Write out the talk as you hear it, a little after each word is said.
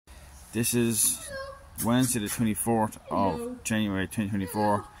This is Wednesday the 24th of January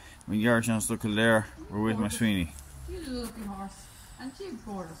 2024. When you are chance look there, we're with my Sweeney. You lovely horse, and you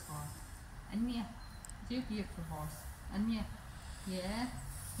gorgeous horse, and me, you beautiful horse, and me, yeah,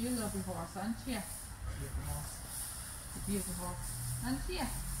 you lovely horse, and you, beautiful horse, the beautiful horse, and you,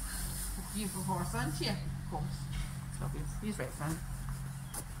 the beautiful horse, and you, comes, lovely, he's right, friend.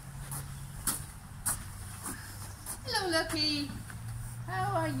 Hello, Lucky.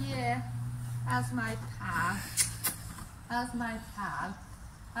 How are you? How's my pal? How's my pal?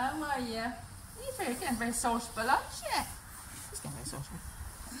 How are you? He's getting very sociable, aren't you? He's getting very sociable.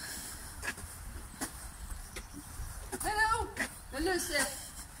 Hello, Alyssa.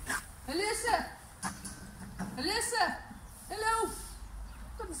 Alyssa. Alyssa. Hello.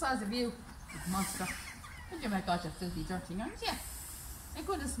 Look at the size of you, monster. Oh my God, you're filthy dirty, aren't you? My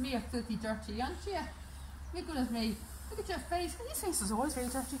goodness me, you're filthy dirty, aren't you? My goodness me. Look at your face. Your face is always very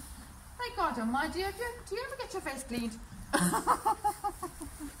dirty. My God, oh my dear, do you ever get your face cleaned? Pal!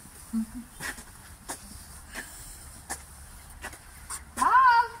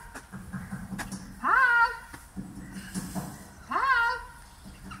 Pal! Pal!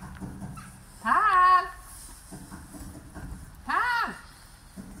 Pal! Pal!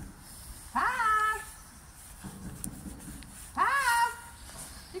 Pal! Pal!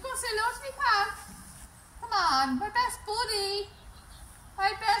 You gonna say hello to me, Pal? Come on, my best buddy.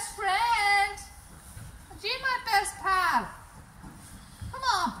 My best friend. Are you my best pal? Come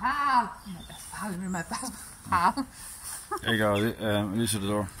on, pal. You're my best pal. You're my best pal. There you go, Lucy at the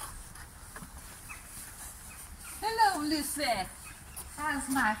door. Hello, Lucy. How's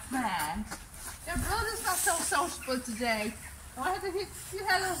my friend? Your brother's not so sociable today. I had to you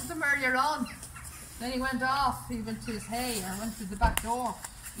hello to him earlier on. Then he went off. He went to his hay and went through the back door.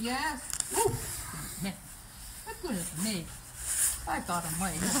 Yes. Ooh. My goodness me. I got on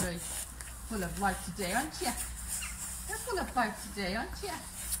my very full of life today, aren't you? You're full of life today, aren't you?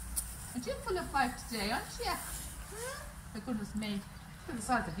 And you're full of life today, aren't you? My goodness me. Look at the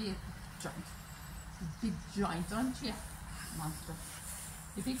size of you. Giant. Big giant, aren't you? Monster.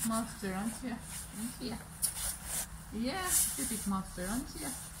 You big monster, aren't you? Aren't you? Yeah, you're a big monster, aren't you?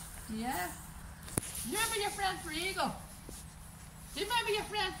 Yeah. Do you remember your friend Frigo? Do you remember your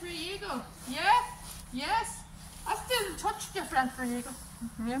friend Frigo? Yeah? Yes? I'm still in touch with your friend Frigo.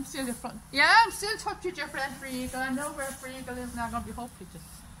 Yeah, I'm still in touch with your friend Frigo. I know where Frigo is now. I'm going to be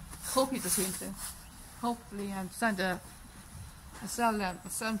hopefully just soon soon. Hopefully, send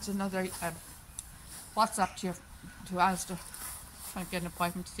another WhatsApp to Alistair. Trying to get an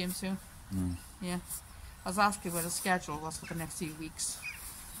appointment to see him soon. Yeah. I was asking what the schedule was for the next few weeks.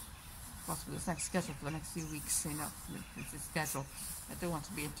 What's the next schedule for the next few weeks? You know, it's his schedule. I don't want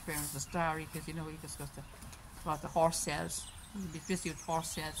to be interfering with the diary because you know he discussed about the horse sales. He'll be busy with horse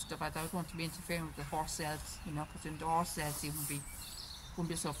sales stuff. I don't want to be interfering with the horse sales, you know, because in the horse sales he wouldn't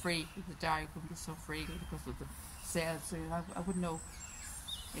be so free. The diary wouldn't be so free because of the sales. So I wouldn't know,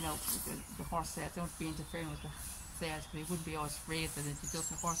 you know, the horse sales. I don't want to be interfering with the sales, but he wouldn't be always free if he does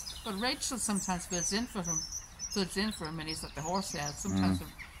the horse. But Rachel sometimes fills in for him when he's at the horse sales. Sometimes when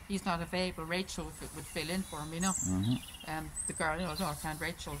he's not available, Rachel would fill in for him, you know. The girl, you know, our friend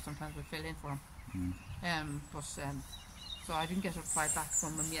Rachel sometimes would fill in for him. So I didn't get a reply back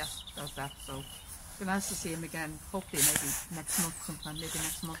from him yet about that, so it'll be nice to see him again, hopefully maybe next month sometime, maybe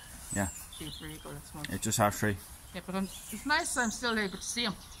next month. Yeah. See if we go next month. It's just 3:30. Yeah, but it's nice that I'm still able to see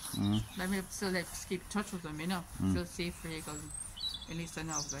him. I'm still able to keep in touch with him, you know. Still see Frigo. At least I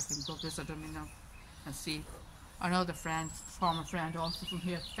know that I can go visit him, you know, and see another friend, former friend also from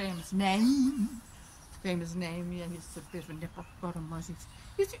here, famous name, yeah, he's a bit of a nipper, God almighty.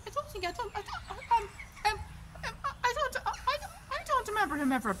 I don't remember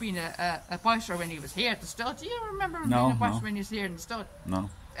him ever being a biter when he was here at the stud. Do you remember him being a biter when he was here in the stud? No.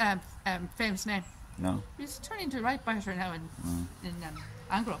 Famous name? No. He's turning into a right biter now in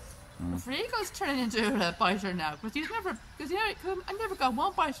Angro. Frigo's turning into a biter now, but I never got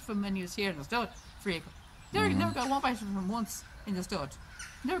one bite from him when he was here in the stud, Frigo. Never got one bite from him once in the stud.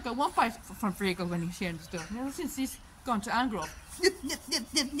 Never got one bite from Frigo when he was here in the stud. Ever since he's gone to Angro.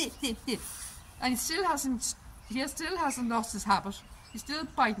 And he still hasn't lost his habit. He's still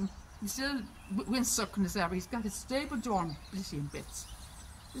biting. He's still windsucking as ever. He's got his stable door Lycian bits.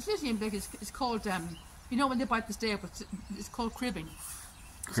 This Lycian bit is called, you know when they bite the stable, it's called cribbing.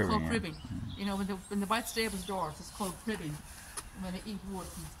 It's called cribbing. You know, when they bite stable's doors, it's called cribbing. When they eat wood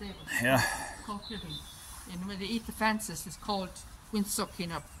from the stable, it's called cribbing. And when they eat the fences, it's called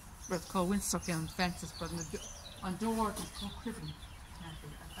windsucking up. It's called windsucking on fences, but on doors, it's called cribbing.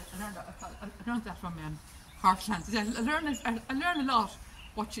 I learned that from Heartland. I learn a lot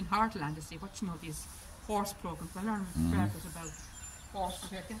watching Heartland, you see, watching all these horse programs. I learned fair bit about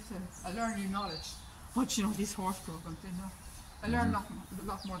horses. I learn new knowledge watching all these horse programs, you know. I learned a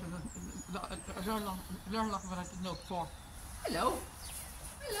lot more than I learned a lot more than I didn't know before. Hello.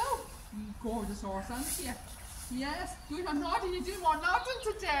 Hello. You gorgeous horse, aren't you? Yes. Good. I'm nodding. You do more nodding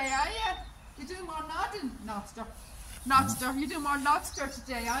today, are you? You do more nodding. Nodster. Nodster. You do more nodster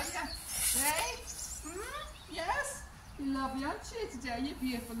today, are you? Hey? Yes. You lovely, aren't you, today? You're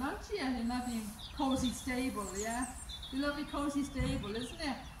beautiful, aren't you? You're lovely cosy stable, yeah? You're lovely cosy stable, isn't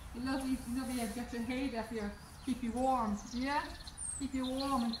it? You're lovely, get your hay there for your, keep you warm, yeah? Keep you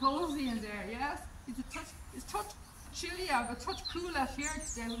warm and cosy in there, yes? It's a touch chilly out, a touch cool out here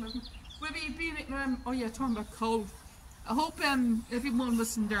today. We'll be oh yeah, talking about cold. I hope everyone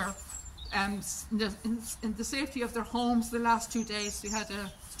was in their in the safety of their homes the last 2 days. We had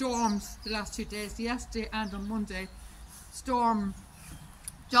storms the last 2 days, yesterday and on Monday. Storm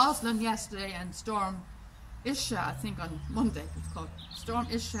Jocelyn yesterday and Storm Isha, I think on Monday it's called. Storm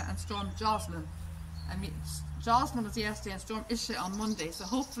Isha and Storm Jocelyn. I mean, Jocelyn was yesterday and Storm Isha on Monday. So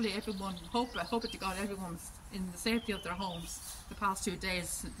hopefully everyone, I hope to God everyone's in the safety of their homes the past 2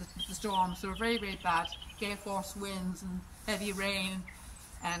 days. The storms were very, very bad. Gale force winds and heavy rain,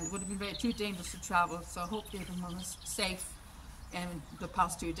 and it would have been too dangerous to travel. So hopefully everyone was safe in the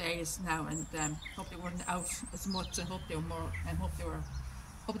past 2 days now, and hope they weren't out as much. I hope they were more, and hope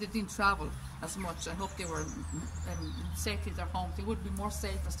they didn't travel as much. I hope they were in safety of their homes. They would be more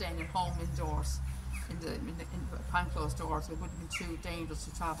safe for staying at home indoors, in the behind closed doors. It wouldn't be too dangerous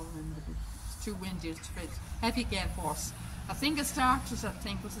to travel, and it's too windy. It's heavy gale force. I think it started.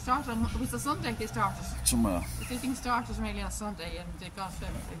 It was a Sunday they started. Somewhere. I think it started really on Sunday, and they got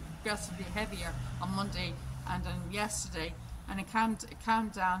aggressively heavier on Monday and then yesterday. And it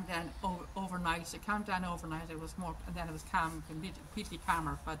calmed down then overnight. It calmed down overnight. It was more, and then it was calm, completely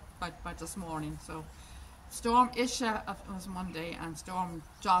calmer by this morning. So, Storm Isha was Monday, and Storm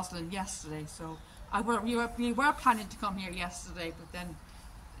Jocelyn yesterday. So, we were planning to come here yesterday, but then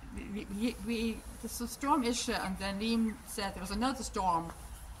this was Storm Isha, and then Liam said there was another storm.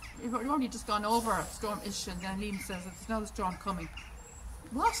 We've only just gone over Storm Isha, and then Liam says there's another storm coming.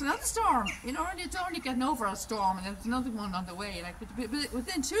 What? Another storm? You know, it's only getting over a storm, and there's another one on the way. Like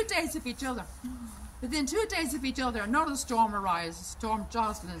within 2 days of each other. Within 2 days of each other, another storm arrives, Storm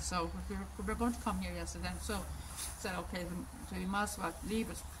Jocelyn. So we're going to come here yesterday. So said, okay, so we might as well leave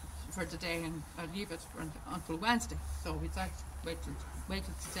it for today and leave it until Wednesday. So we decided to wait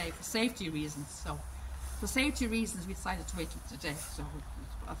till today for safety reasons. So for safety reasons, we decided to wait till today. So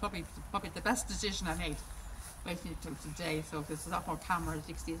probably the best decision I made. Waiting until today, so there's a lot more cameras.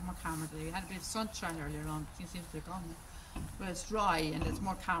 You can see there's more camera today. We had a bit of sunshine earlier on, it seems to have gone, but it's dry and it's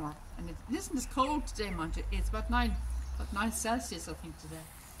more camera. And it isn't as cold today, mind you. It's about 9 Celsius, I think, today.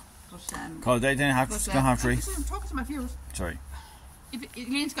 But cold day, then have free. I'm talking to my viewers. Sorry.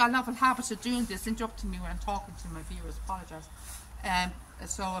 Elaine's got a lot of habits of doing this, interrupting me when I'm talking to my viewers. Apologise.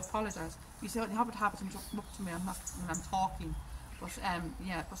 So I apologise. You see, you have a habit of interrupting me when I'm talking. But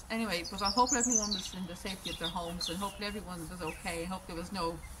but anyway, I hope everyone was in the safety of their homes, and hopefully everyone was okay. I hope there was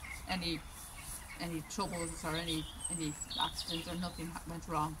no any troubles or any accidents or nothing went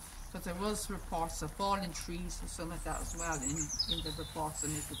wrong. Because there was reports of falling trees and something like that as well in the reports,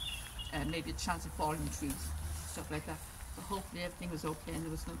 and maybe a chance of falling trees, stuff like that. But hopefully everything was okay and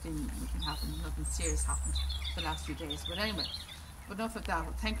there was nothing serious happened the last few days. But anyway. But enough of that.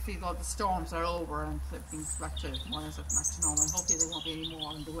 Thankfully, all the storms are over and everything's back to normal. Hopefully, there won't be any more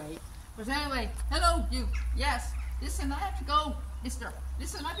on the way. But anyway, hello, you. Yes. Listen, I have to go, mister.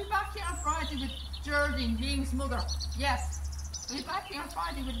 Listen, I'll be back here on Friday with Geraldine, Liam's mother. Yes. I'll be back here on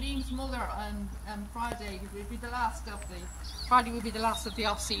Friday with Liam's mother, and Friday will be the last of the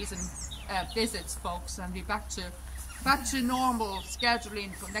off-season visits, folks, and be back to normal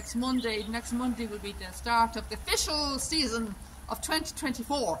scheduling for next Monday. Next Monday will be the start of the official season of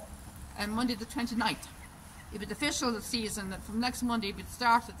 2024, and Monday the 29th. It'll be the official season, from next Monday it'll be the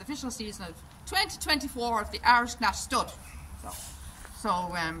start of the official season of 2024 of the Irish Nash Stud.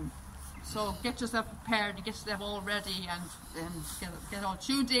 So get yourself prepared, get yourself all ready, and get all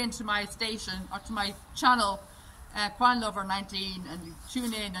tuned in to my station, or to my channel, Quan Lover 19, and you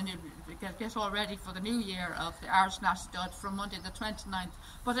tune in and you get all ready for the new year of the Irish Nash Stud from Monday the 29th.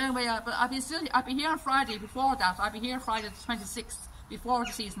 But anyway, I'll be here on Friday before that. I'll be here Friday the 26th before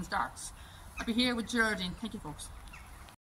the season starts. I'll be here with Geraldine. Thank you, folks.